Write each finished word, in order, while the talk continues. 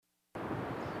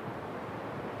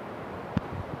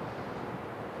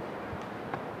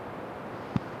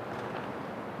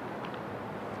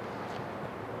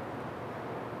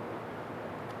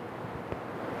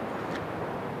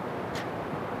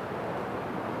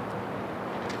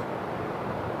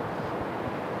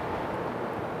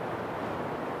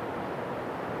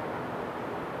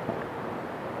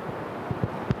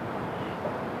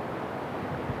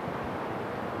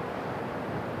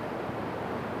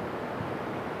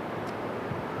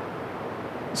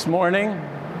This morning,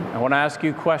 I want to ask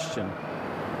you a question.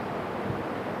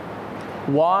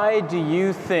 Why do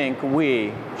you think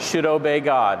we should obey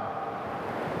God?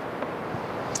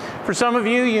 For some of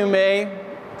you, you may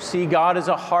see God as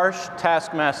a harsh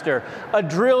taskmaster, a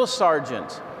drill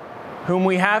sergeant whom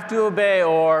we have to obey,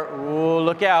 or, oh,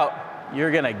 look out,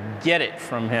 you're going to get it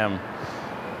from him.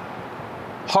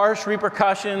 Harsh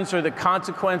repercussions are the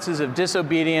consequences of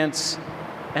disobedience,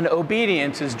 and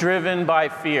obedience is driven by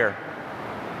fear.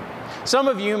 Some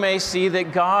of you may see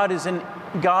that God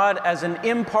as an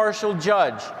impartial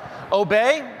judge.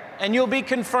 Obey, and you'll be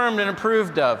confirmed and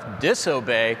approved of.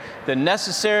 Disobey, the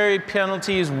necessary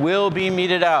penalties will be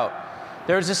meted out.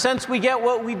 There's a sense we get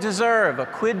what we deserve, a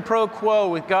quid pro quo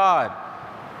with God.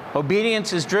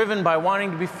 Obedience is driven by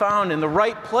wanting to be found in the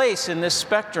right place in this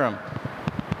spectrum,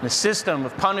 the system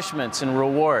of punishments and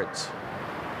rewards.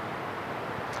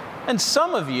 And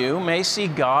some of you may see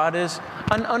God as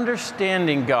an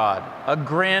understanding God, a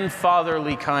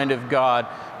grandfatherly kind of God,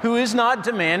 who is not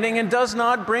demanding and does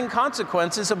not bring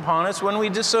consequences upon us when we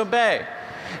disobey.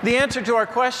 The answer to our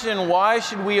question, why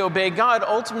should we obey God,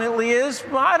 ultimately is,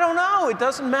 well, I don't know, it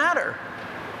doesn't matter.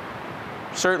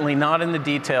 Certainly not in the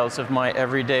details of my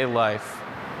everyday life.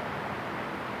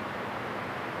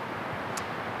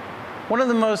 One of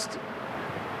the most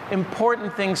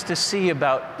important things to see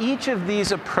about each of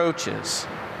these approaches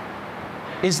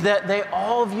is that they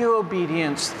all view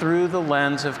obedience through the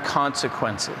lens of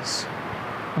consequences.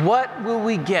 What will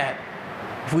we get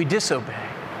if we disobey?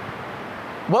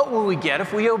 What will we get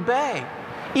if we obey?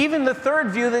 Even the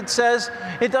third view that says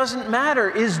it doesn't matter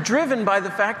is driven by the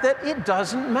fact that it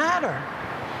doesn't matter.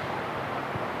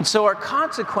 And so our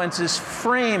consequences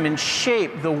frame and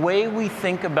shape the way we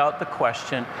think about the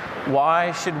question,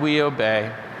 why should we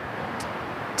obey?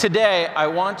 Today,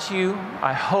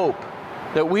 I hope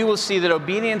that we will see that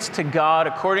obedience to God,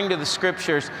 according to the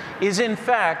Scriptures, is in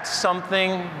fact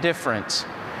something different.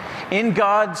 In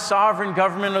God's sovereign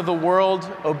government of the world,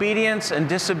 obedience and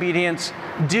disobedience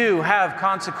do have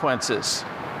consequences.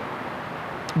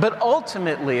 But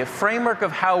ultimately, a framework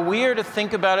of how we are to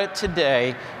think about it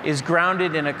today is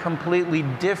grounded in a completely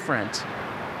different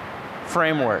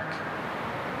framework.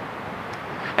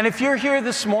 And if you're here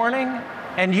this morning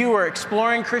and you are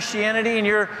exploring Christianity and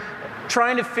you're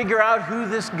trying to figure out who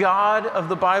this God of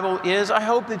the Bible is, I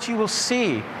hope that you will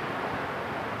see.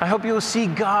 I hope you will see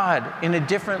God in a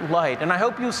different light. And I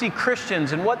hope you'll see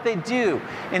Christians and what they do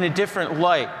in a different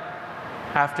light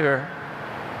after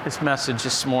this message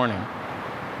this morning.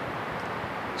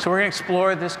 So we're going to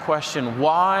explore this question,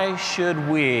 why should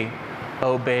we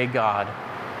obey God?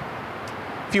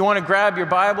 If you want to grab your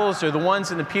Bibles or the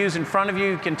ones in the pews in front of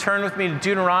you, you can turn with me to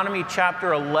Deuteronomy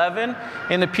chapter 11.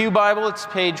 In the Pew Bible, it's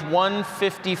page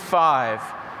 155.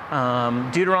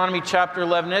 Deuteronomy chapter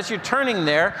 11. As you're turning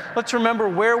there, let's remember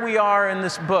where we are in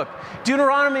this book.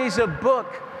 Deuteronomy is a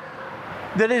book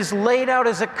that is laid out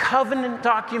as a covenant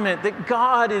document that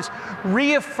God is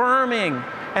reaffirming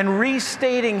and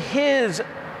restating His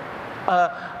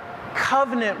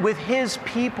covenant with His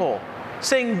people,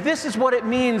 saying this is what it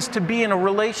means to be in a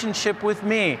relationship with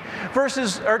me.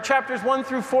 Chapters 1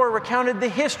 through 4 recounted the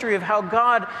history of how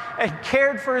God had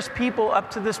cared for His people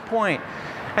up to this point.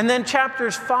 And then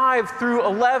chapters 5 through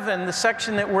 11, the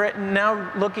section that we're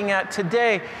now looking at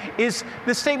today, is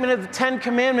the statement of the Ten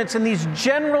Commandments and these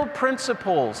general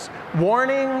principles,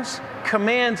 warnings,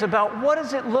 commands about what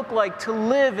does it look like to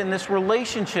live in this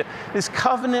relationship, this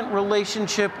covenant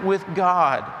relationship with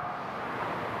God.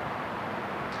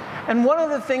 And one of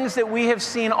the things that we have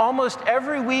seen almost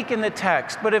every week in the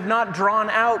text, but have not drawn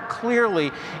out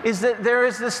clearly, is that there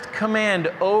is this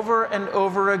command over and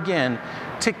over again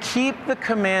to keep the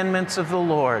commandments of the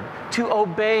Lord, to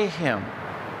obey Him.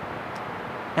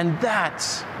 And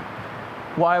that's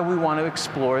why we want to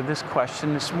explore this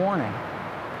question this morning.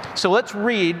 So let's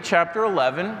read chapter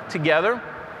 11 together,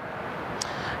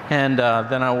 and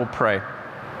then I will pray.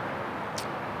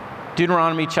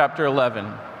 Deuteronomy chapter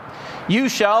 11. You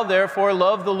shall therefore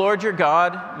love the Lord your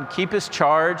God and keep His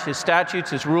charge, His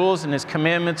statutes, His rules, and His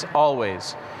commandments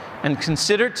always. And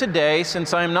consider today,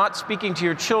 since I am not speaking to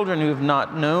your children who have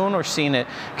not known or seen it,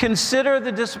 consider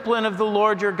the discipline of the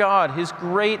Lord your God, His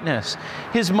greatness,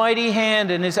 His mighty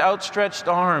hand and His outstretched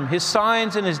arm, His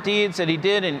signs and His deeds that He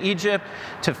did in Egypt,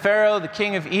 to Pharaoh, the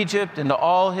king of Egypt, and to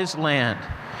all his land.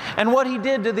 And what He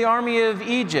did to the army of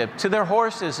Egypt, to their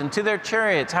horses and to their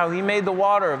chariots, how He made the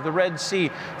water of the Red Sea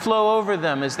flow over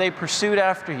them as they pursued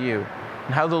after you,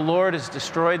 and how the Lord has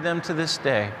destroyed them to this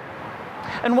day.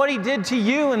 and what he did to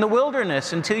you in the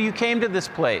wilderness until you came to this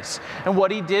place, and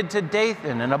what he did to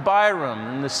Dathan and Abiram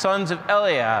and the sons of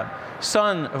Eliab,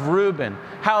 son of Reuben,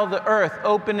 how the earth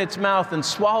opened its mouth and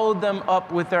swallowed them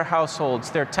up with their households,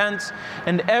 their tents,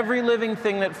 and every living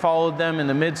thing that followed them in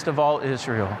the midst of all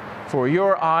Israel. For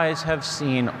your eyes have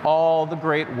seen all the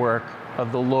great work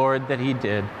of the Lord that he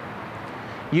did.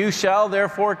 You shall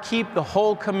therefore keep the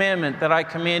whole commandment that I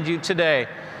command you today,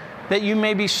 that you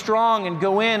may be strong and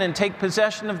go in and take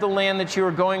possession of the land that you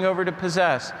are going over to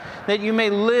possess, that you may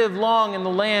live long in the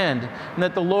land, and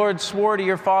that the Lord swore to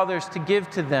your fathers to give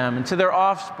to them and to their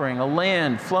offspring a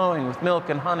land flowing with milk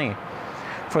and honey.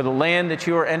 For the land that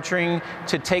you are entering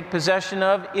to take possession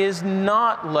of is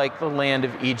not like the land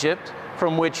of Egypt,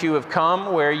 from which you have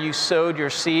come, where you sowed your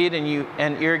seed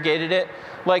and irrigated it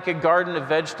like a garden of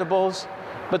vegetables.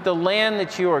 But the land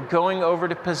that you are going over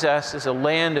to possess is a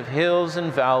land of hills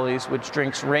and valleys, which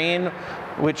drinks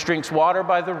water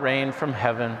by the rain from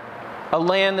heaven. A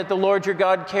land that the Lord your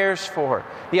God cares for.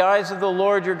 The eyes of the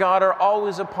Lord your God are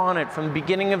always upon it, from the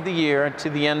beginning of the year to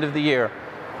the end of the year.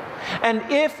 And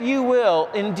if you will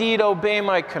indeed obey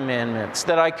my commandments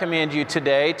that I command you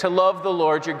today, to love the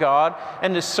Lord your God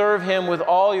and to serve him with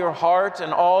all your heart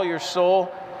and all your soul,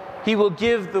 he will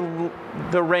give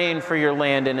the rain for your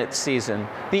land in its season,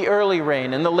 the early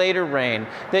rain and the later rain,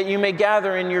 that you may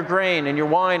gather in your grain and your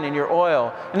wine and your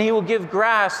oil. And he will give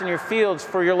grass in your fields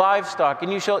for your livestock,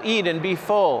 and you shall eat and be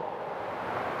full.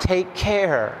 Take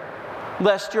care,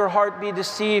 lest your heart be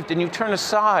deceived and you turn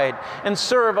aside and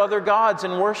serve other gods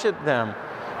and worship them.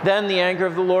 Then the anger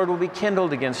of the Lord will be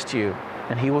kindled against you,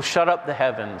 and he will shut up the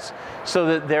heavens, so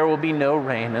that there will be no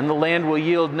rain, and the land will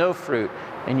yield no fruit,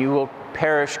 and you will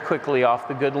perish quickly off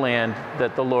the good land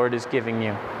that the Lord is giving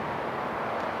you.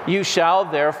 You shall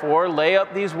therefore lay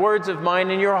up these words of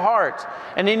mine in your heart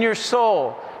and in your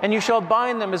soul, and you shall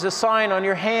bind them as a sign on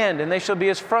your hand, and they shall be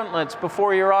as frontlets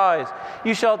before your eyes.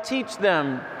 You shall teach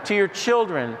them to your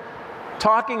children,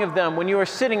 talking of them when you are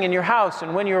sitting in your house,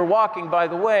 and when you are walking by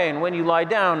the way, and when you lie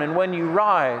down, and when you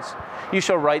rise. You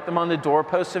shall write them on the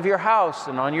doorposts of your house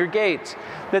and on your gates,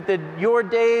 that your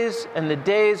days and the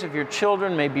days of your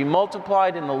children may be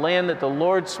multiplied in the land that the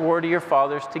Lord swore to your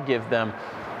fathers to give them,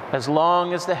 as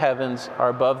long as the heavens are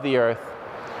above the earth.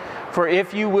 For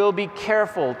if you will be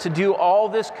careful to do all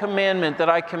this commandment that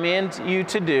I command you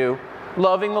to do,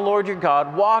 loving the Lord your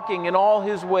God, walking in all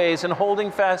his ways and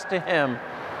holding fast to him,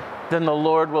 then the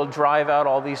Lord will drive out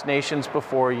all these nations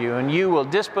before you, and you will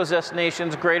dispossess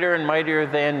nations greater and mightier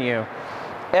than you.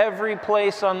 Every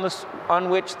place on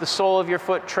which the sole of your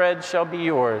foot treads shall be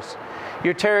yours.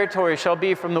 Your territory shall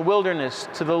be from the wilderness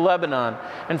to the Lebanon,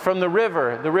 and from the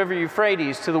river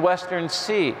Euphrates, to the western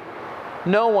sea.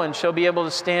 No one shall be able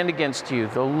to stand against you.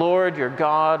 The Lord your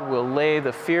God will lay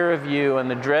the fear of you and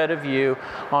the dread of you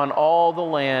on all the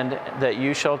land that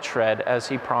you shall tread, as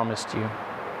he promised you.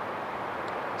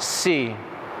 See,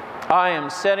 I am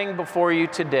setting before you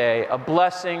today a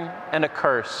blessing and a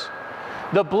curse.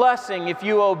 The blessing, if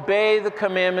you obey the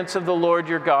commandments of the Lord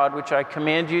your God, which I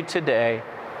command you today,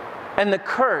 and the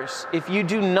curse, if you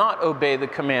do not obey the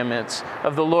commandments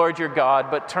of the Lord your God,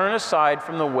 but turn aside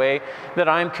from the way that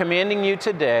I am commanding you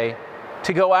today,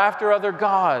 to go after other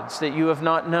gods that you have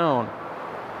not known.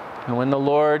 And when the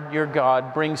Lord your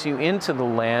God brings you into the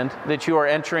land that you are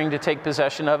entering to take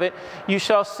possession of it, you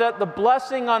shall set the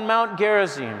blessing on Mount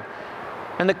Gerizim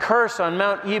and the curse on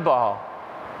Mount Ebal.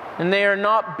 And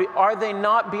are they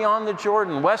not beyond the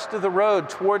Jordan, west of the road,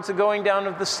 towards the going down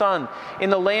of the sun, in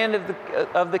the land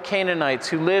of the Canaanites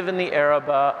who live in the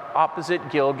Arabah, opposite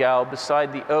Gilgal,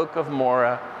 beside the oak of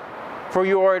Moreh? For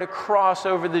you are to cross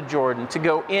over the Jordan, to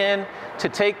go in, to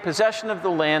take possession of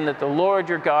the land that the Lord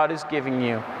your God is giving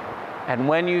you. And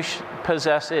when you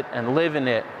possess it and live in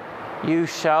it, you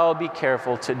shall be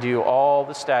careful to do all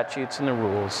the statutes and the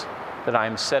rules that I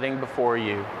am setting before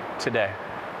you today.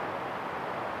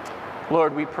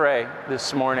 Lord, we pray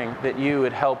this morning that you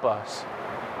would help us.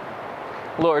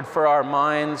 Lord, for our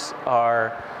minds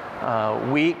are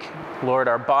weak. Lord,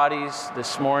 our bodies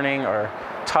this morning are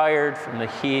tired from the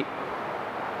heat.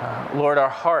 Lord, our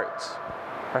hearts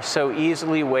are so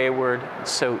easily wayward,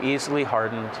 so easily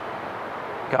hardened.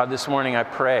 God, this morning I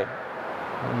pray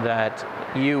that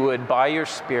you would, by your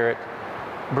Spirit,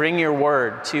 bring your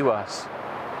word to us.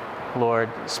 Lord,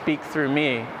 speak through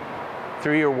me,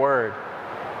 through your word.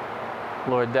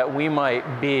 Lord, that we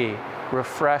might be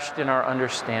refreshed in our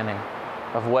understanding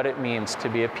of what it means to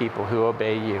be a people who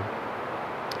obey you.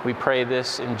 We pray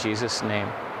this in Jesus' name.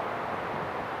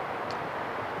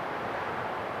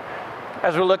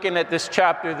 As we're looking at this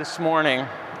chapter this morning,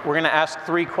 we're going to ask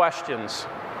 3 questions.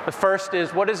 The first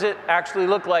is, what does it actually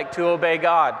look like to obey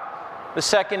God? The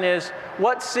second is,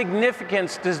 what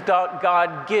significance does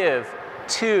God give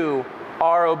to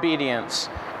our obedience?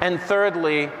 And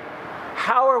thirdly,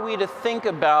 how are we to think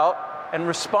about and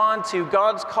respond to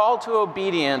God's call to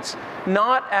obedience,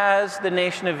 not as the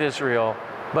nation of Israel,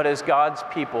 but as God's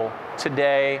people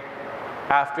today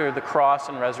after the cross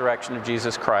and resurrection of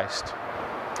Jesus Christ?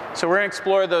 So we're going to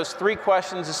explore those three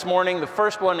questions this morning. The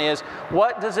first one is,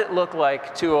 what does it look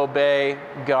like to obey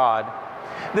God?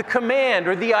 The command,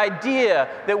 or the idea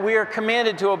that we are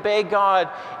commanded to obey God,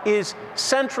 is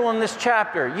central in this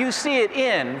chapter. You see it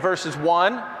in verses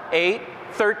 1, 8,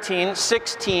 13,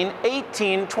 16,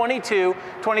 18, 22,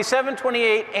 27,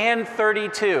 28, and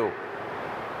 32.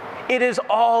 It is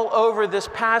all over this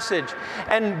passage.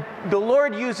 And the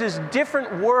Lord uses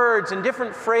different words and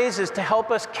different phrases to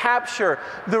help us capture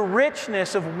the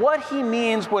richness of what He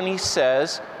means when He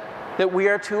says that we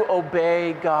are to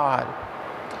obey God.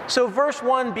 So verse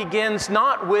 1 begins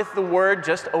not with the word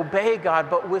just obey God,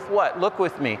 but with what? Look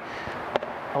with me.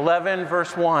 11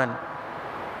 verse 1.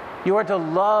 You are to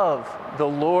love the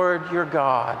Lord your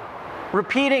God.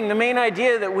 Repeating the main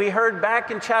idea that we heard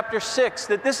back in chapter 6,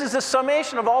 that this is a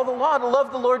summation of all the law, to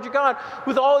love the Lord your God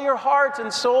with all your heart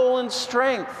and soul and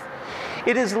strength.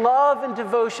 It is love and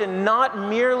devotion, not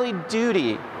merely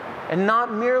duty, and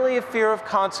not merely a fear of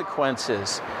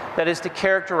consequences, that is to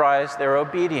characterize their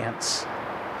obedience.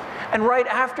 And right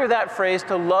after that phrase,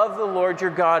 to love the Lord your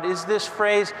God, is this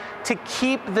phrase, to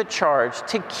keep the charge,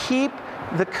 to keep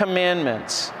the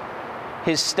commandments,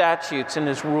 His statutes and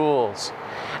His rules.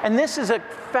 And this is a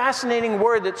fascinating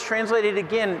word that's translated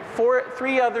again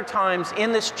three other times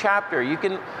in this chapter. You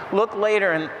can look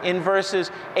later in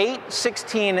verses 8,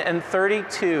 16, and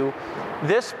 32.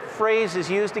 This phrase is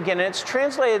used again, and it's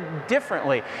translated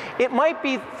differently. It might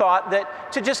be thought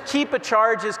that to just keep a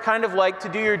charge is kind of like to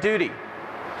do your duty.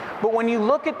 But when you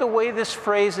look at the way this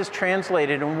phrase is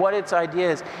translated and what its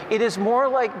idea is, it is more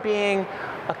like being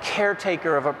a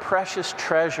caretaker of a precious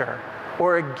treasure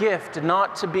or a gift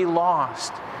not to be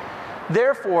lost.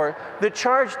 Therefore, the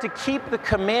charge to keep the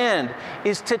command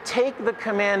is to take the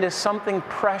command as something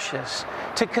precious,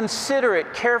 to consider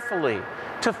it carefully,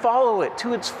 to follow it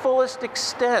to its fullest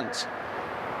extent.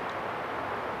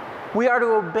 We are to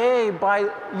obey by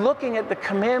looking at the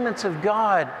commandments of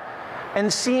God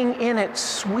and seeing in it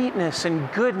sweetness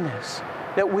and goodness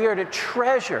that we are to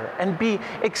treasure and be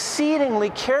exceedingly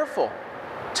careful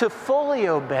to fully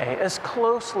obey as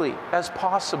closely as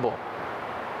possible.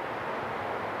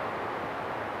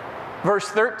 Verse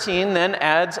 13 then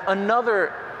adds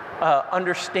another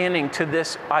understanding to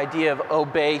this idea of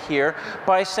obey here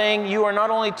by saying you are not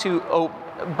only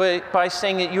by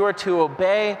saying that you are to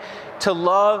obey, to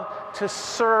love, to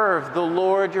serve the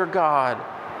Lord your God.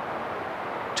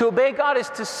 To obey God is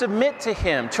to submit to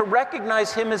Him, to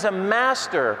recognize Him as a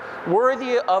master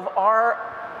worthy of our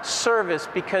service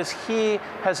because He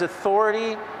has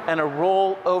authority and a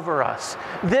role over us.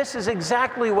 This is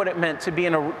exactly what it meant to be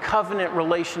in a covenant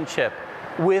relationship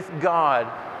with God,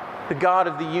 the God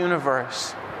of the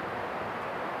universe.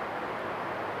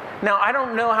 Now, I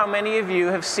don't know how many of you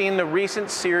have seen the recent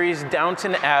series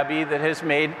Downton Abbey that has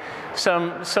made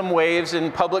some waves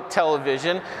in public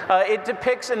television. It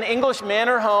depicts an English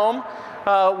manor home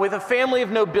with a family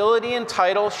of nobility and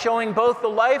title, showing both the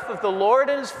life of the Lord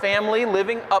and His family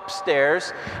living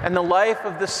upstairs and the life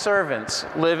of the servants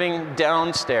living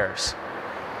downstairs.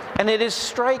 And it is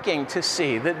striking to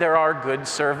see that there are good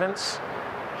servants,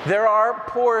 there are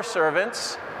poor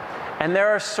servants, and there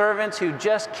are servants who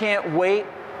just can't wait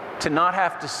to not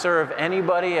have to serve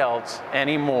anybody else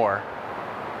anymore.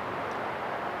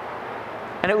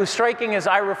 And it was striking as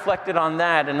I reflected on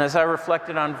that and as I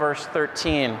reflected on verse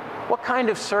 13. What kind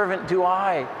of servant do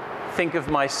I think of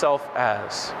myself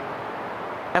as?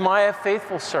 Am I a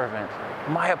faithful servant?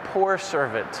 Am I a poor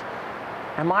servant?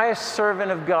 Am I a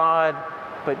servant of God,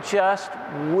 but just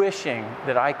wishing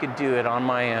that I could do it on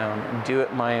my own and do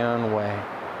it my own way?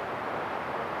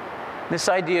 This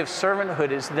idea of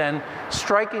servanthood is then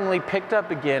strikingly picked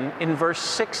up again in verse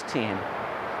 16.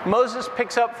 Moses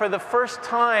picks up for the first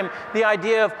time the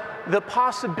idea of the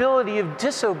possibility of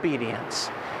disobedience.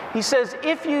 He says,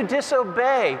 if you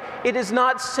disobey, it is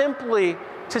not simply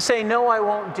to say, no, I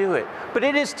won't do it, but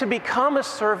it is to become a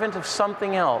servant of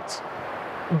something else.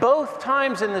 Both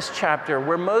times in this chapter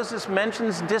where Moses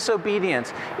mentions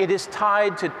disobedience, it is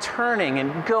tied to turning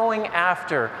and going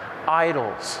after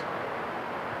idols.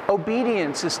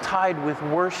 Obedience is tied with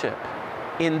worship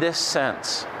in this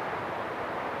sense.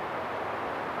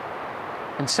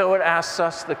 And so it asks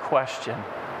us the question,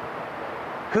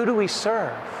 who do we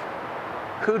serve?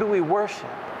 Who do we worship?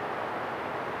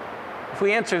 If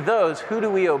we answer those, who do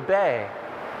we obey?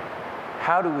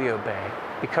 How do we obey?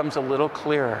 Becomes a little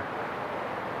clearer.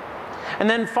 And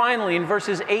then finally, in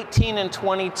verses 18 and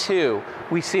 22,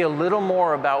 we see a little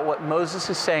more about what Moses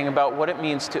is saying about what it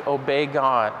means to obey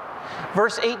God.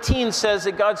 Verse 18 says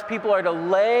that God's people are to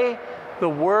lay the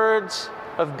words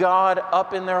of God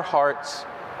up in their hearts.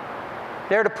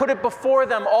 They're to put it before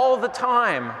them all the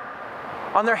time,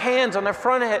 on their hands, on their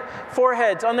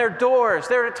foreheads, on their doors.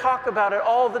 They're to talk about it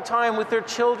all the time with their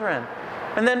children.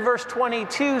 And then verse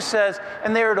 22 says,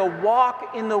 and they are to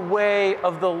walk in the way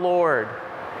of the Lord.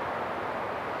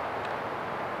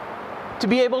 To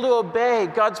be able to obey,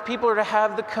 God's people are to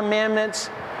have the commandments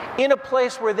in a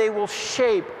place where they will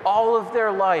shape all of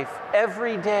their life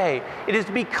every day. It is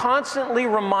to be constantly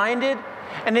reminded,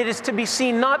 and it is to be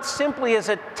seen not simply as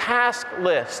a task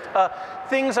list,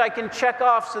 things I can check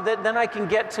off so that then I can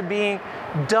get to being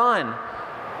done,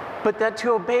 but that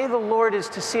to obey the Lord is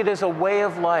to see it as a way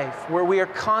of life where we are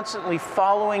constantly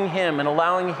following Him and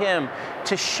allowing Him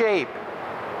to shape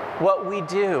what we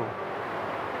do.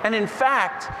 And in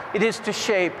fact, it is to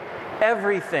shape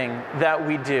everything that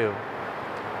we do.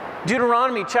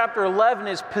 Deuteronomy chapter 11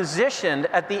 is positioned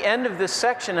at the end of this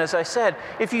section, as I said.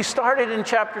 If you started in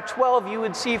chapter 12, you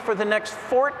would see for the next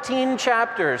 14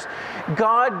 chapters,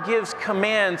 God gives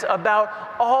commands about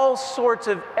all sorts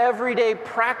of everyday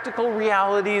practical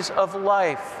realities of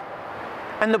life.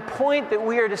 And the point that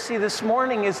we are to see this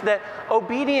morning is that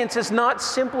obedience is not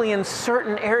simply in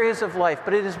certain areas of life,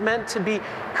 but it is meant to be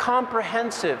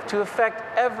comprehensive, to affect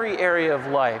every area of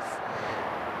life.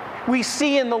 We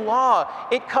see in the law,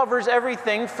 it covers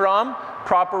everything from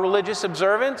proper religious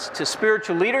observance to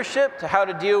spiritual leadership to how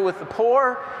to deal with the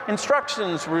poor,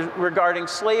 instructions regarding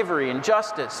slavery and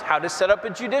justice, how to set up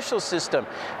a judicial system,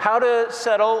 how to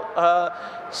settle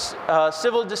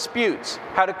civil disputes,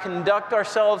 how to conduct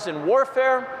ourselves in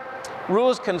warfare,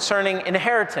 rules concerning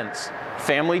inheritance,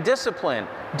 family discipline,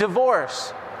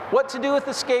 divorce, what to do with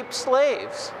escaped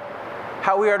slaves,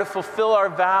 how we are to fulfill our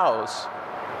vows,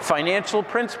 financial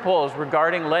principles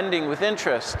regarding lending with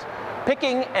interest,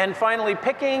 picking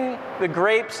the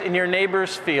grapes in your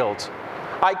neighbor's fields.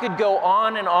 I could go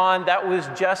on and on. That was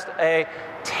just a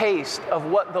taste of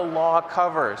what the law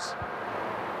covers.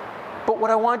 But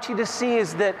what I want you to see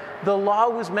is that the law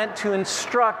was meant to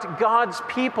instruct God's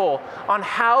people on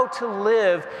how to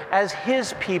live as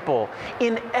His people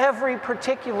in every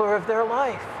particular of their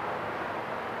life.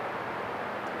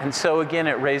 And so again,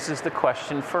 it raises the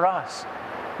question for us.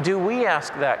 Do we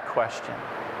ask that question?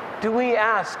 Do we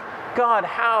ask, God,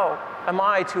 how am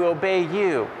I to obey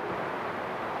you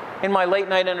in my late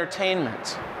night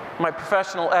entertainment, my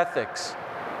professional ethics,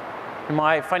 in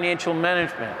my financial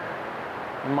management,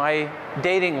 in my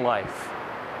dating life,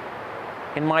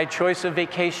 in my choice of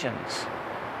vacations,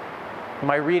 in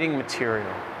my reading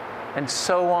material, and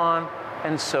so on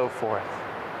and so forth?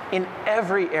 In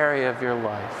every area of your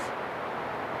life,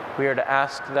 we are to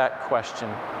ask that question.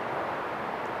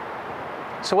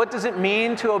 So what does it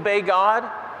mean to obey God?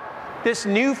 This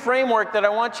new framework that I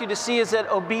want you to see is that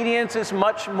obedience is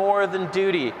much more than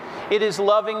duty. It is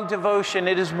loving devotion.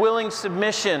 It is willing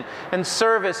submission and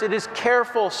service. It is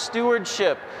careful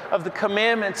stewardship of the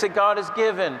commandments that God has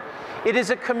given. It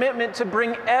is a commitment to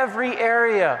bring every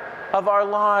area of our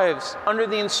lives under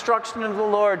the instruction of the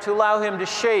Lord, to allow Him to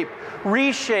shape,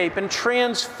 reshape, and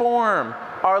transform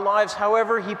our lives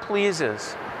however He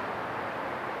pleases.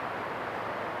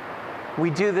 We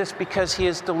do this because He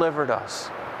has delivered us.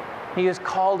 He has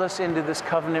called us into this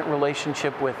covenant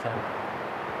relationship with Him.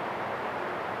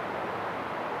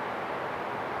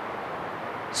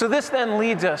 So this then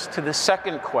leads us to the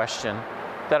second question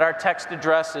that our text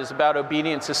addresses about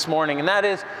obedience this morning, and that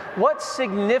is, what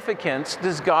significance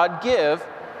does God give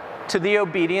to the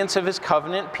obedience of His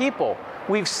covenant people?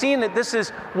 We've seen that this is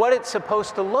what it's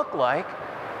supposed to look like.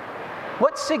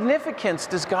 What significance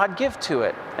does God give to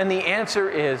it? And the answer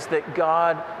is that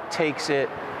God takes it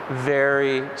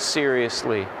very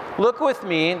seriously. Look with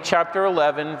me in chapter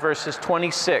 11, verses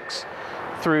 26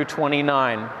 through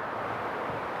 29.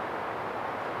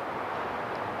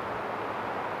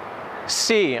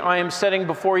 See, I am setting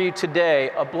before you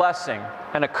today a blessing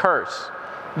and a curse.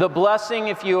 The blessing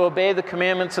if you obey the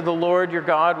commandments of the Lord your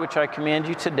God, which I command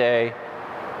you today,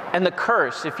 and the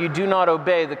curse if you do not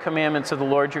obey the commandments of the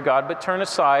Lord your God, but turn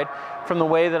aside from the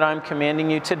way that I'm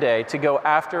commanding you today to go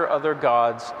after other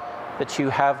gods that you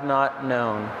have not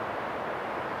known.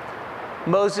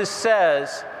 Moses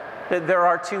says that there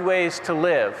are two ways to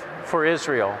live for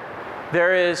Israel.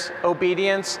 There is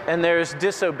obedience and there is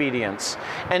disobedience.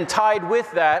 And tied with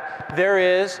that, there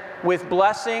is, with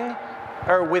blessing,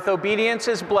 or with obedience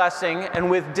is blessing, and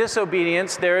with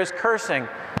disobedience there is cursing.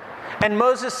 And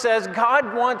Moses says,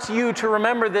 God wants you to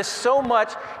remember this so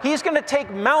much, he's going to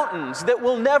take mountains that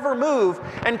will never move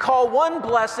and call one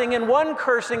blessing and one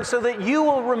cursing so that you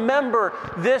will remember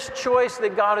this choice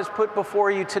that God has put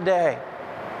before you today.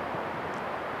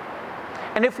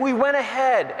 And if we went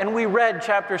ahead and we read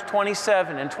chapters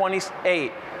 27 and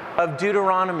 28 of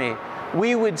Deuteronomy,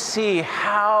 we would see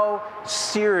how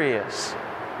serious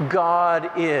God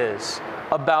is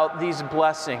about these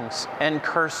blessings and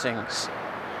cursings.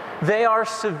 They are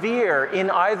severe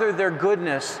in either their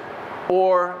goodness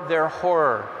or their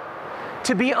horror.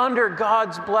 To be under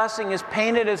God's blessing is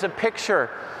painted as a picture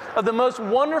of the most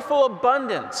wonderful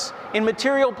abundance in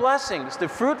material blessings, the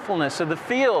fruitfulness of the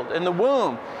field and the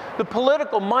womb, the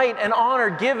political might and honor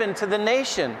given to the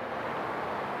nation,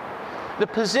 the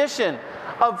position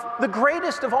of the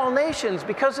greatest of all nations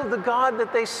because of the God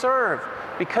that they serve,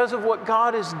 because of what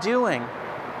God is doing.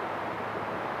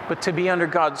 But to be under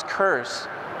God's curse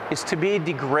is to be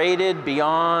degraded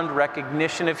beyond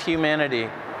recognition of humanity.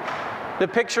 The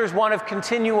picture is one of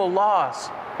continual loss,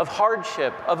 of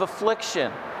hardship, of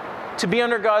affliction. To be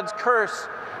under God's curse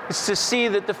is to see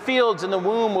that the fields and the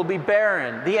womb will be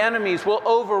barren. The enemies will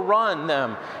overrun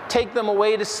them, take them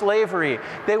away to slavery.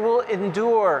 They will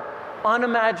endure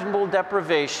unimaginable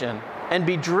deprivation and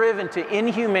be driven to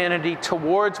inhumanity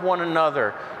towards one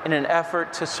another in an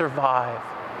effort to survive.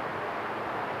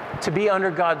 To be under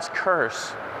God's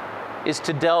curse is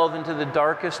to delve into the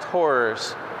darkest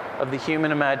horrors of the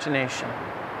human imagination.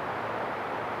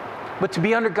 But to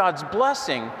be under God's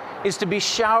blessing is to be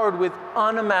showered with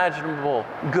unimaginable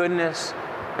goodness,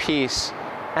 peace,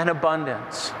 and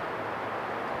abundance.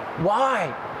 Why?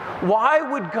 Why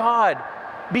would God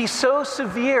be so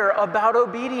severe about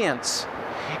obedience?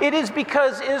 It is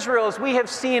because Israel, as we have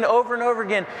seen over and over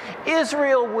again,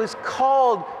 Israel was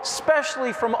called,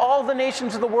 especially from all the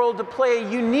nations of the world, to play a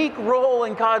unique role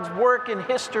in God's work in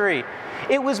history.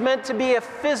 It was meant to be a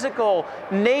physical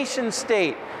nation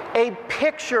state, a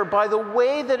picture by the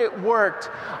way that it worked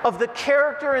of the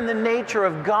character and the nature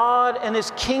of God and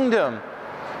His kingdom.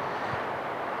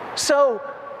 So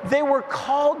they were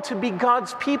called to be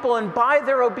God's people, and by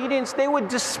their obedience they would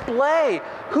display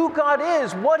who God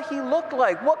is, what He looked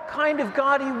like, what kind of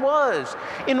God He was,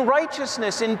 in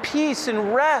righteousness, in peace,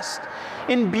 in rest,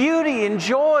 in beauty, in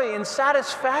joy, in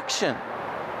satisfaction.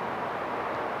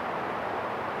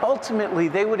 Ultimately,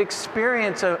 they would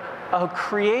experience a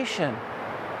creation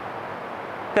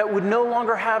that would no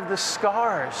longer have the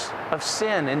scars of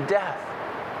sin and death.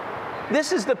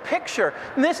 This is the picture.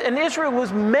 And Israel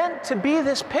was meant to be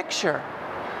this picture.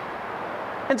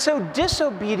 And so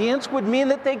disobedience would mean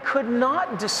that they could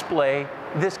not display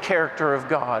this character of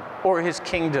God or His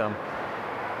kingdom.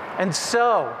 And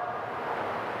so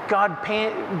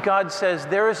God says,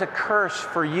 there is a curse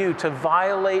for you to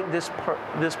violate this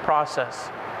process.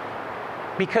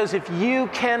 Because if you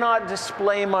cannot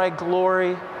display my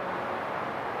glory,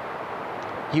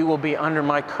 you will be under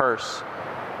my curse.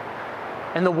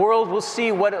 And the world will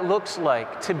see what it looks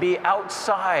like to be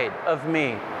outside of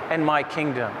me and my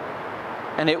kingdom.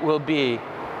 And it will be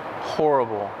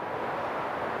horrible.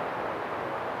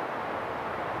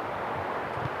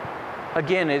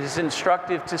 Again, it is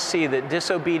instructive to see that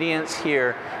disobedience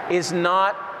here is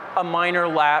not a minor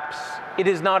lapse. It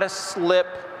is not a slip.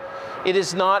 It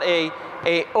is not an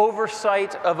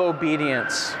oversight of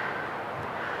obedience.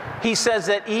 He says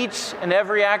that each and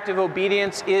every act of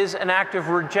obedience is an act of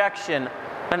rejection,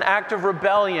 an act of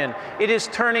rebellion. It is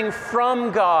turning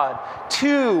from God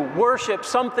to worship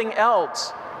something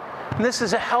else. And this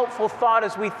is a helpful thought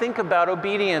as we think about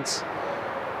obedience,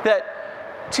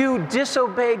 that to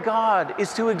disobey God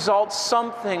is to exalt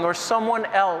something or someone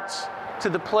else to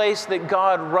the place that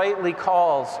God rightly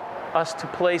calls us to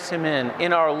place Him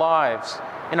in our lives,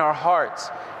 in our hearts,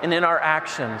 and in our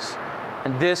actions.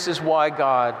 And this is why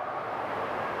God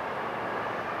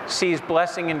sees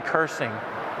blessing and cursing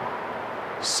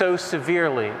so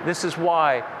severely. This is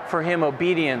why, for Him,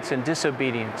 obedience and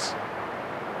disobedience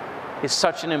is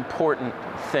such an important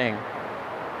thing.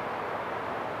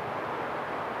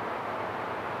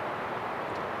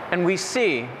 And we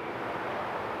see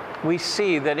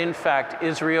that, in fact,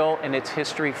 Israel and its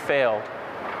history failed.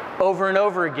 Over and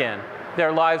over again,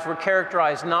 their lives were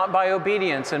characterized not by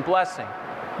obedience and blessing,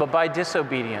 but by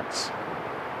disobedience.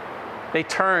 They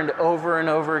turned over and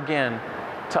over again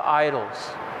to idols.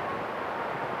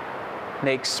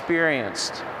 They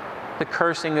experienced the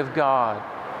cursing of God.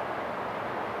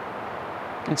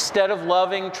 Instead of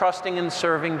loving, trusting, and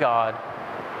serving God,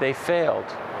 they failed.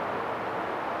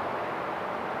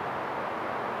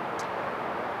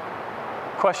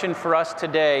 question for us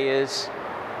today is,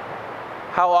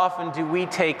 how often do we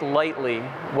take lightly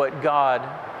what God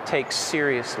takes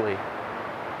seriously?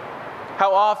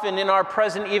 How often in our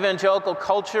present evangelical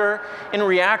culture, in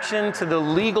reaction to the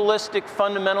legalistic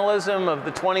fundamentalism of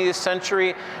the 20th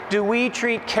century, do we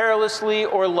treat carelessly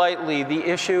or lightly the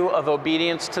issue of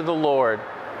obedience to the Lord?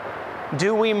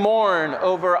 Do we mourn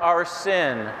over our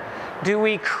sin? Do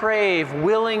we crave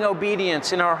willing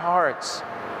obedience in our hearts?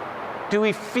 Do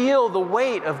we feel the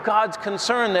weight of God's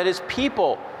concern that His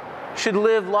people should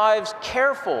live lives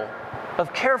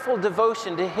of careful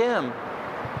devotion to Him?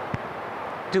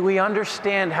 Do we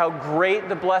understand how great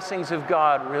the blessings of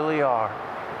God really are?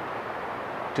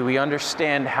 Do we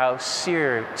understand how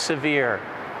severe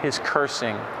His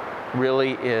cursing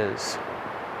really is?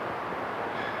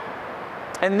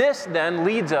 And this then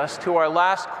leads us to our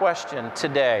last question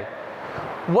today.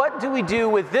 What do we do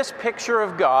with this picture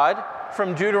of God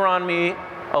from Deuteronomy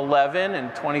 11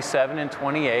 and 27 and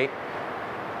 28?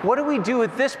 What do we do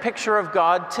with this picture of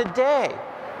God today?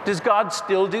 Does God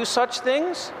still do such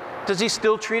things? Does He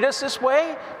still treat us this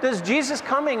way? Does Jesus'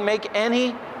 coming make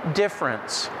any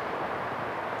difference?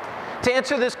 To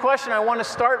answer this question, I want to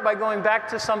start by going back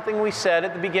to something we said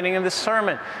at the beginning of the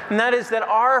sermon, and that is that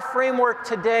our framework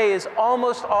today is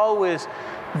almost always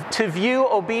to view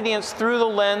obedience through the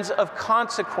lens of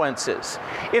consequences.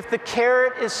 If the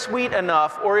carrot is sweet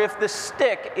enough, or if the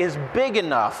stick is big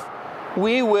enough,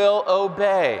 we will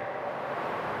obey.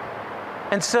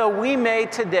 And so we may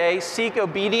today seek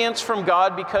obedience from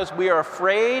God because we are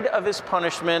afraid of His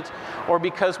punishment or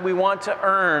because we want to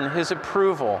earn His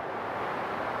approval.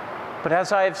 But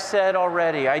as I have said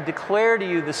already, I declare to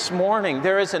you this morning,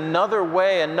 there is another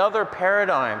way, another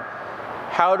paradigm,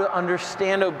 how to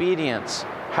understand obedience,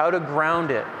 how to ground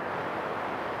it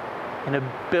in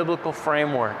a biblical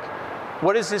framework.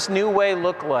 What does this new way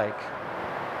look like?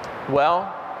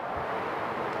 Well,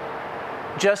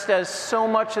 just as so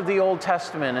much of the Old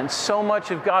Testament and so much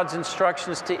of God's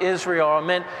instructions to Israel are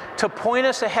meant to point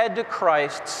us ahead to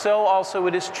Christ, so also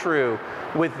it is true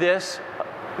with this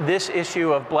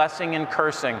issue of blessing and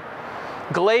cursing.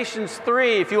 Galatians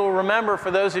 3, if you will remember,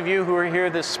 for those of you who are here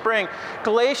this spring,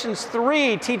 Galatians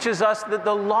 3 teaches us that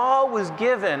the law was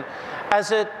given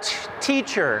as a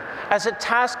teacher, as a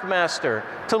taskmaster,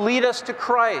 to lead us to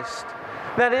Christ.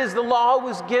 That is, the law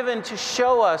was given to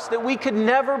show us that we could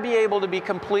never be able to be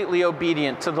completely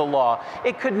obedient to the law.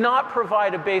 It could not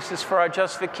provide a basis for our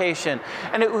justification,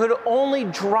 and it would only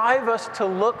drive us to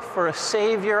look for a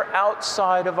Savior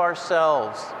outside of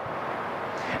ourselves.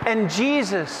 And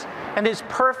Jesus and His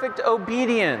perfect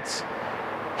obedience,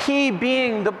 He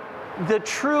being the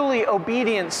truly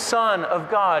obedient Son of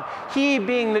God, He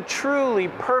being the truly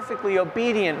perfectly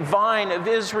obedient vine of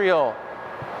Israel,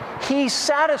 He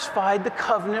satisfied the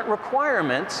covenant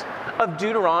requirements of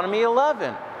Deuteronomy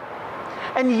 11.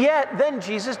 And yet, then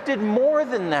Jesus did more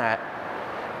than that.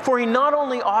 For He not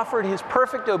only offered His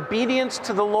perfect obedience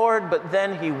to the Lord, but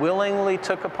then He willingly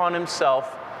took upon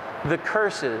Himself the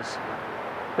curses,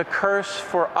 the curse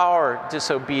for our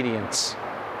disobedience.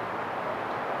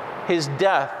 His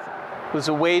death was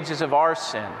the wages of our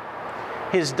sin.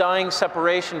 His dying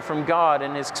separation from God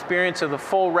and His experience of the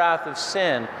full wrath of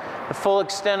sin, the full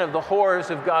extent of the horrors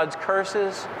of God's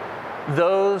curses,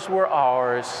 those were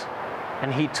ours,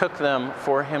 and He took them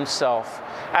for Himself.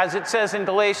 As it says in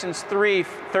Galatians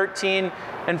 3:13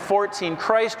 and 14,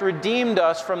 Christ redeemed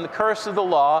us from the curse of the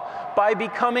law by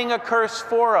becoming a curse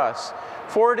for us.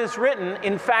 For it is written,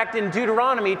 in fact, in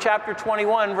Deuteronomy chapter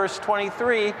 21, verse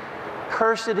 23,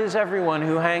 "Cursed is everyone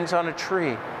who hangs on a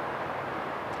tree,"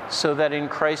 so that in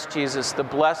Christ Jesus the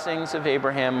blessings of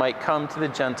Abraham might come to the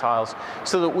Gentiles,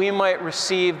 so that we might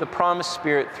receive the promised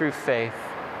Spirit through faith.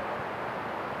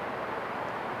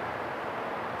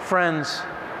 Friends,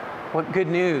 what good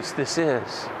news this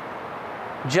is.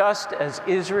 Just as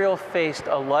Israel faced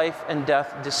a life and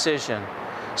death decision,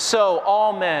 so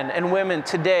all men and women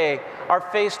today are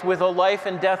faced with a life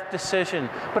and death decision.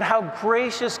 But how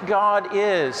gracious God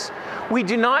is. We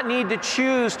do not need to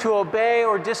choose to obey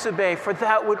or disobey, for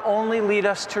that would only lead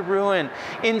us to ruin.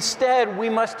 Instead, we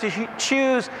must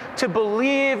choose to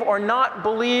believe or not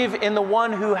believe in the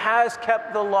one who has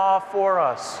kept the law for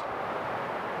us.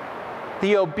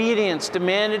 The obedience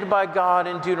demanded by God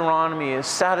in Deuteronomy is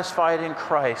satisfied in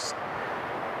Christ.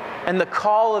 And the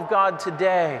call of God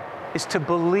today is to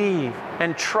believe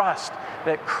and trust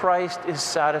that Christ is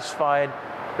satisfied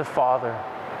the Father.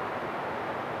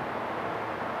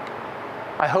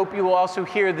 I hope you will also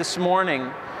hear this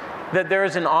morning that there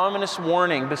is an ominous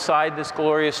warning beside this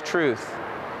glorious truth.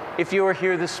 If you are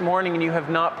here this morning and you have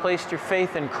not placed your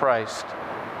faith in Christ,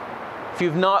 if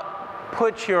you've not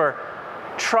put your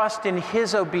trust in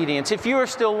His obedience, if you are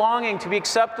still longing to be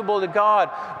acceptable to God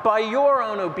by your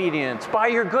own obedience, by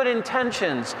your good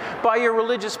intentions, by your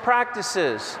religious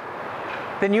practices,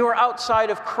 then you are outside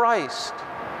of Christ.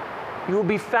 You will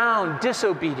be found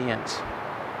disobedient,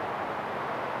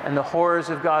 and the horrors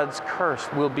of God's curse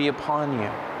will be upon you.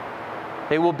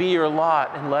 They will be your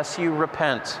lot unless you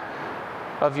repent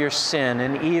of your sin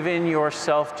and even your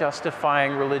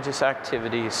self-justifying religious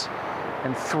activities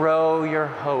and throw your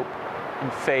hope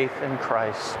and faith in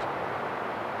Christ.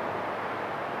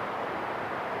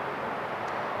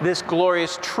 This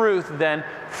glorious truth then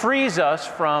frees us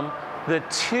from the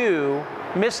two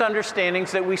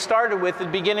misunderstandings that we started with at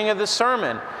the beginning of the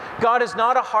sermon. God is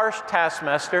not a harsh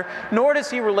taskmaster, nor does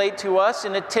He relate to us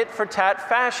in a tit-for-tat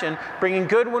fashion, bringing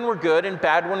good when we're good and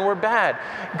bad when we're bad.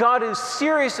 God is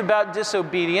serious about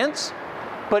disobedience,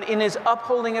 but in His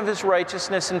upholding of His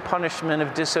righteousness and punishment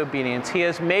of disobedience, He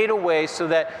has made a way so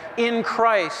that in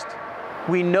Christ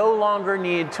we no longer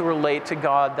need to relate to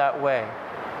God that way.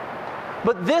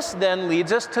 But this then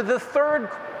leads us to the third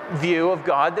view of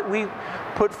God that we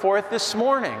put forth this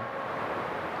morning,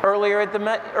 earlier in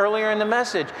the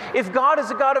message. If God is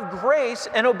a God of grace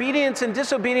and obedience and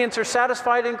disobedience are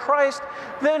satisfied in Christ,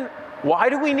 then why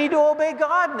do we need to obey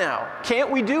God now?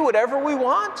 Can't we do whatever we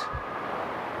want?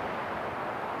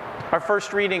 Our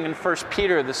first reading in 1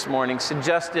 Peter this morning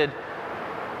suggested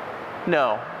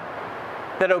no,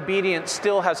 that obedience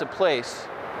still has a place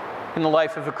in the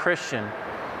life of a Christian.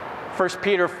 1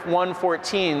 Peter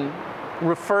 1:14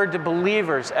 referred to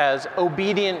believers as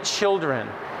obedient children,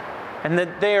 and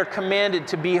that they are commanded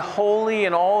to be holy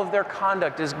in all of their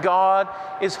conduct as God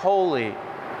is holy.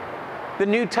 The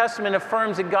New Testament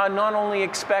affirms that God not only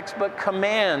expects but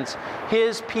commands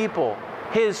His people,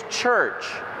 His church,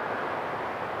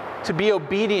 to be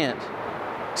obedient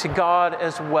to God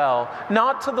as well.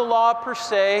 Not to the law per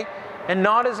se, and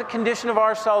not as a condition of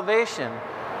our salvation,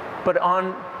 but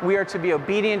we are to be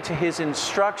obedient to His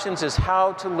instructions as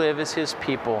how to live as His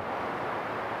people.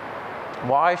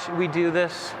 Why should we do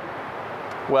this?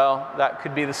 Well, that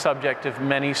could be the subject of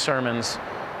many sermons,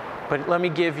 but let me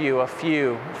give you a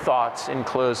few thoughts in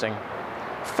closing.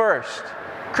 First,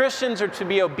 Christians are to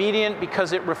be obedient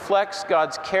because it reflects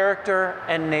God's character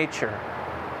and nature.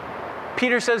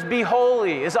 Peter says, "Be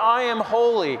holy as I am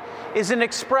holy," is an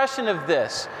expression of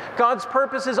this. God's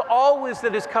purpose is always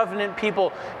that His covenant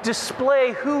people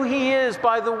display who He is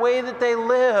by the way that they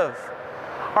live.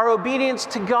 Our obedience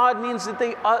to God means that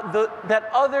that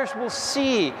others will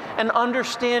see and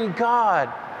understand God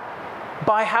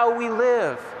by how we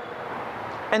live.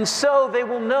 And so they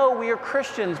will know we are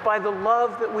Christians by the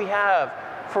love that we have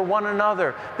for one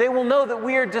another. They will know that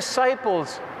we are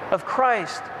disciples of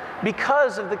Christ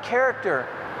because of the character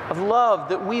of love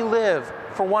that we live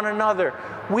for one another.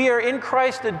 We are in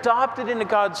Christ adopted into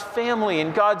God's family,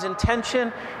 and God's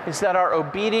intention is that our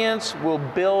obedience will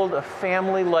build a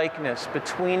family likeness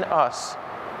between us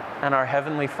and our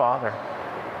Heavenly Father.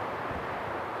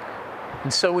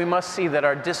 And so we must see that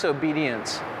our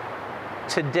disobedience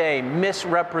today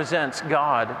misrepresents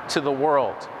God to the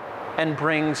world and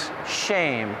brings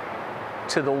shame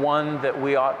to the one that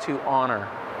we ought to honor.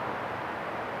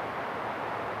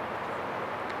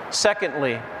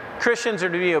 Secondly, Christians are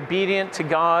to be obedient to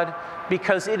God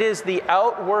because it is the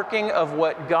outworking of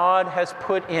what God has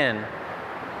put in.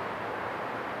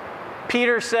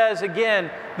 Peter says again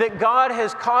that God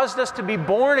has caused us to be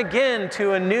born again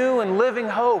to a new and living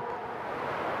hope.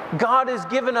 God has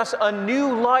given us a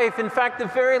new life, in fact, the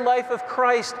very life of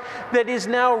Christ that is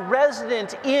now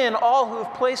resident in all who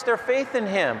have placed their faith in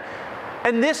Him.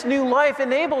 And this new life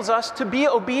enables us to be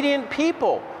obedient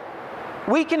people.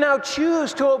 We can now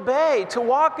choose to obey, to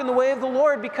walk in the way of the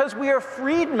Lord because we are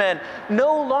freedmen,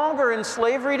 no longer in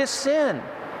slavery to sin.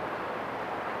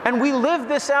 And we live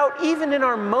this out even in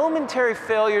our momentary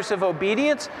failures of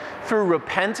obedience through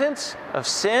repentance of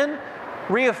sin,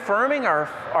 reaffirming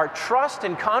our trust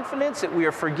and confidence that we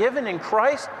are forgiven in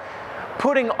Christ,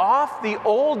 putting off the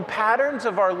old patterns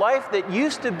of our life that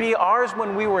used to be ours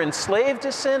when we were enslaved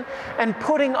to sin, and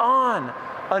putting on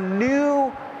a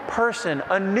new person,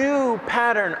 a new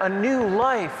pattern, a new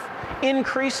life,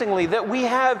 increasingly, that we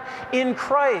have in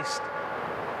Christ,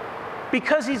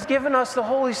 because He's given us the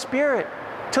Holy Spirit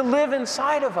to live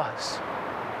inside of us.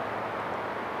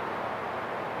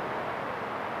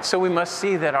 So we must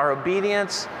see that our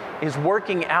obedience is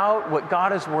working out what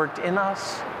God has worked in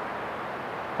us,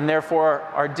 and therefore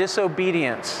our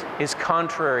disobedience is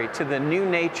contrary to the new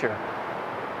nature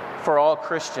for all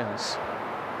Christians.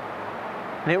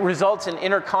 And it results in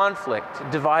inner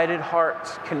conflict, divided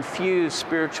hearts, confused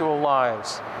spiritual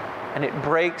lives, and it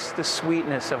breaks the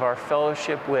sweetness of our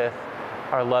fellowship with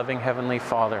our loving Heavenly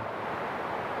Father.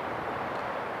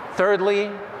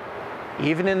 Thirdly,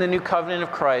 even in the new covenant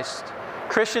of Christ,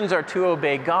 Christians are to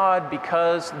obey God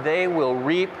because they will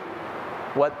reap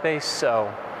what they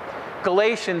sow.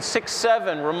 Galatians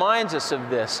 6:7 reminds us of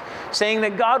this, saying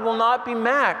that God will not be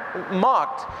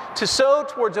mocked. To sow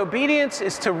towards obedience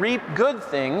is to reap good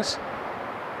things.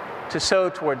 To sow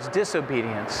towards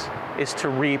disobedience is to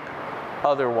reap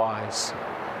otherwise.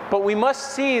 But we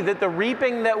must see that the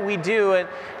reaping that we do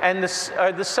and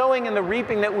the sowing and the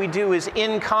reaping that we do is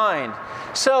in kind.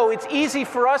 So it's easy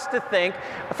for us to think,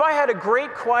 if I had a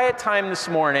great quiet time this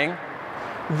morning,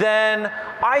 then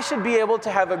I should be able to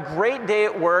have a great day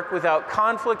at work without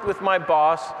conflict with my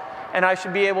boss, and I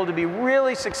should be able to be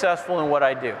really successful in what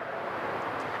I do.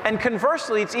 And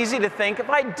conversely, it's easy to think, if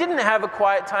I didn't have a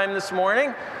quiet time this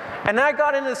morning, and I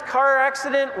got in this car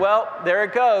accident, well, there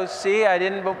it goes. See, I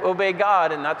didn't obey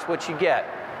God, and that's what you get.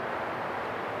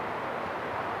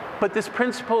 But this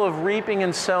principle of reaping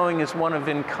and sowing is one of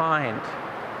in kind.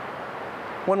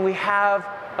 When we have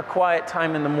a quiet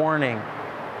time in the morning,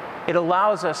 it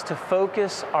allows us to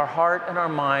focus our heart and our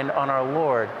mind on our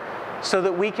Lord so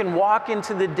that we can walk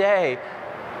into the day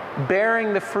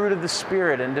bearing the fruit of the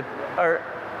Spirit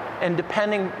and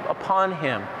depending upon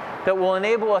Him, that will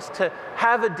enable us to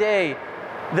have a day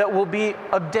that will be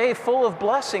a day full of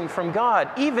blessing from God,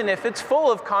 even if it's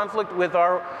full of conflict with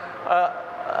our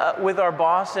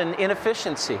boss and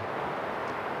inefficiency.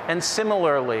 And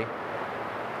similarly,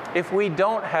 if we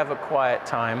don't have a quiet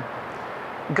time,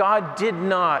 God did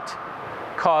not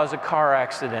cause a car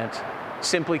accident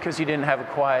simply because you didn't have a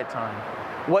quiet time.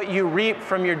 What you reap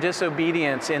from your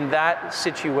disobedience in that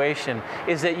situation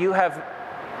is that you have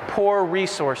poor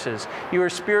resources. You are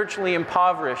spiritually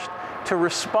impoverished to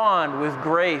respond with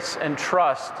grace and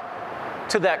trust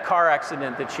to that car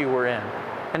accident that you were in,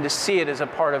 and to see it as a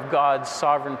part of God's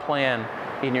sovereign plan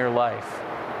in your life.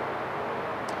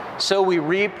 So we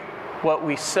reap what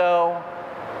we sow.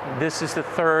 This is the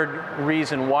third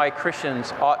reason why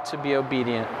Christians ought to be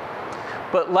obedient.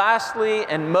 But lastly,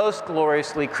 and most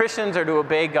gloriously, Christians are to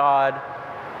obey God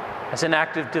as an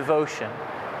act of devotion,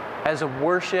 as a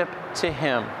worship to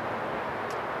Him.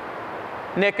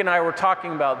 Nick and I were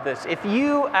talking about this. If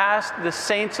you asked the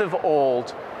saints of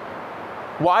old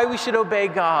why we should obey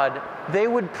God, they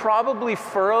would probably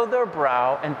furrow their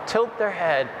brow and tilt their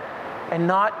head and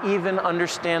not even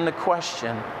understand the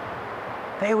question.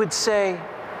 They would say,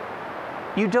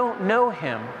 "You don't know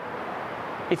Him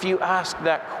if you ask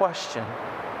that question."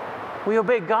 We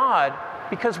obey God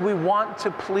because we want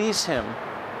to please Him.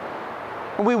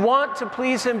 We want to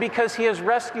please Him because He has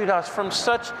rescued us from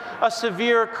such a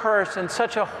severe curse and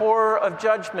such a horror of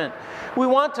judgment. We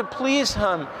want to please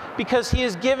Him because He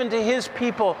has given to His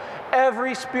people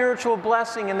every spiritual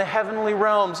blessing in the heavenly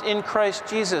realms in Christ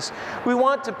Jesus. We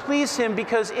want to please Him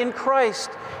because in Christ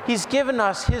He's given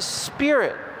us His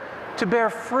Spirit to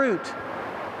bear fruit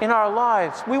in our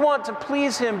lives. We want to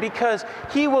please Him because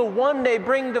He will one day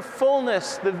bring to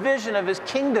fullness the vision of His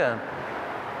kingdom,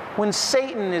 when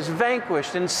Satan is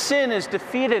vanquished and sin is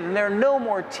defeated and there are no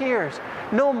more tears,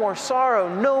 no more sorrow,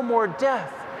 no more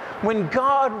death, when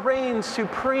God reigns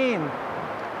supreme.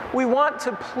 We want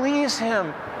to please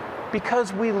Him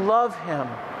because we love Him.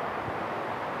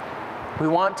 We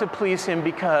want to please Him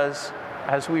because,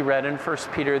 as we read in 1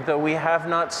 Peter, though we have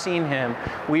not seen Him,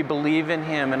 we believe in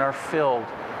Him and are filled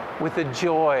with a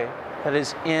joy that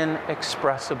is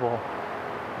inexpressible.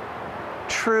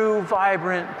 True,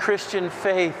 vibrant Christian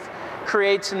faith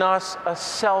creates in us a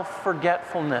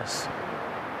self-forgetfulness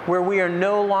where we are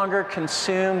no longer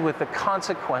consumed with the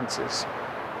consequences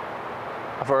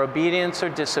of our obedience or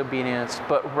disobedience,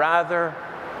 but rather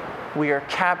we are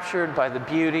captured by the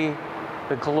beauty,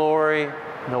 the glory,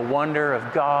 and the wonder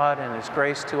of God and His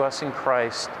grace to us in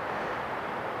Christ.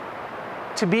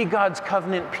 To be God's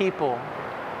covenant people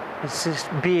is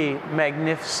to be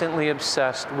magnificently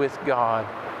obsessed with God.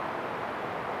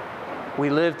 We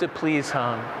live to please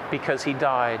Him because He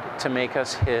died to make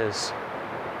us His.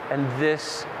 And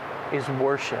this is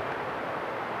worship.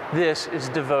 This is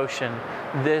devotion.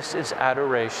 This is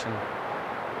adoration.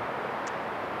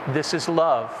 This is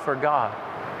love for God.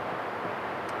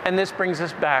 And this brings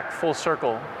us back full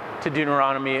circle to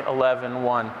Deuteronomy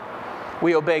 11:1.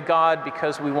 We obey God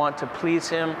because we want to please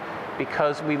Him,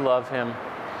 because we love Him.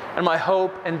 And my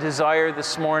hope and desire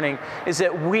this morning is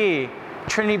that we,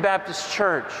 Trinity Baptist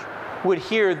Church, would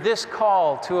hear this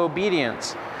call to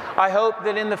obedience. I hope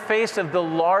that in the face of the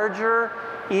larger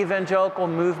evangelical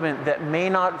movement that may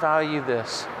not value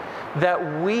this,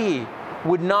 that we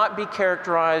would not be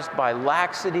characterized by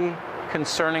laxity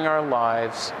concerning our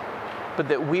lives, but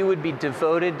that we would be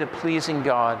devoted to pleasing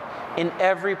God in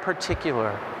every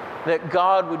particular, that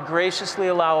God would graciously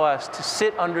allow us to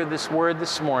sit under this word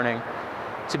this morning,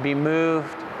 to be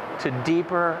moved to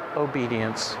deeper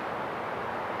obedience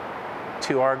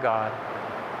to our God.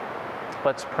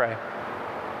 Let's pray.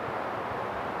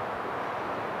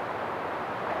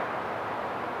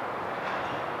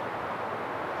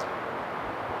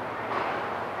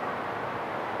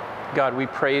 God, we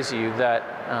praise you that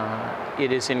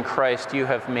it is in Christ you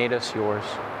have made us yours.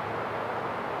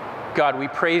 God, we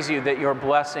praise you that your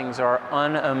blessings are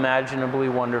unimaginably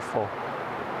wonderful.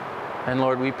 And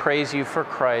Lord, we praise you for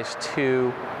Christ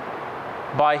who,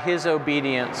 by his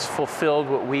obedience, fulfilled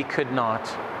what we could not.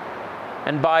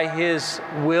 And by his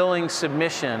willing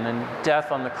submission and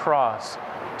death on the cross,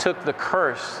 took the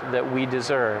curse that we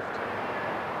deserved.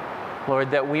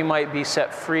 Lord, that we might be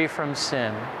set free from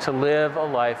sin to live a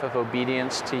life of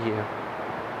obedience to you.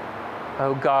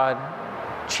 Oh God,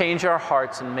 change our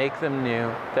hearts and make them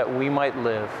new, that we might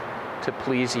live to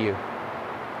please you.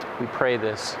 We pray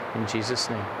this in Jesus'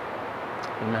 name.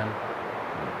 Amen.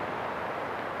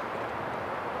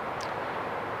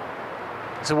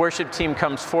 As the worship team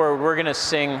comes forward, we're going to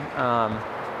sing a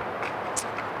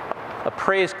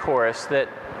praise chorus that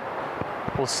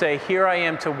will say, here I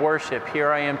am to worship,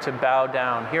 here I am to bow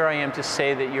down, here I am to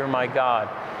say that you're my God.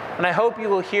 And I hope you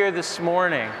will hear this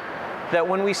morning that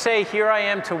when we say, here I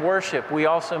am to worship, we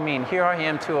also mean, here I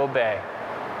am to obey.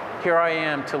 Here I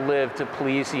am to live to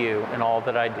please you in all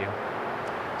that I do.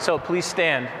 So please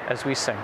stand as we sing.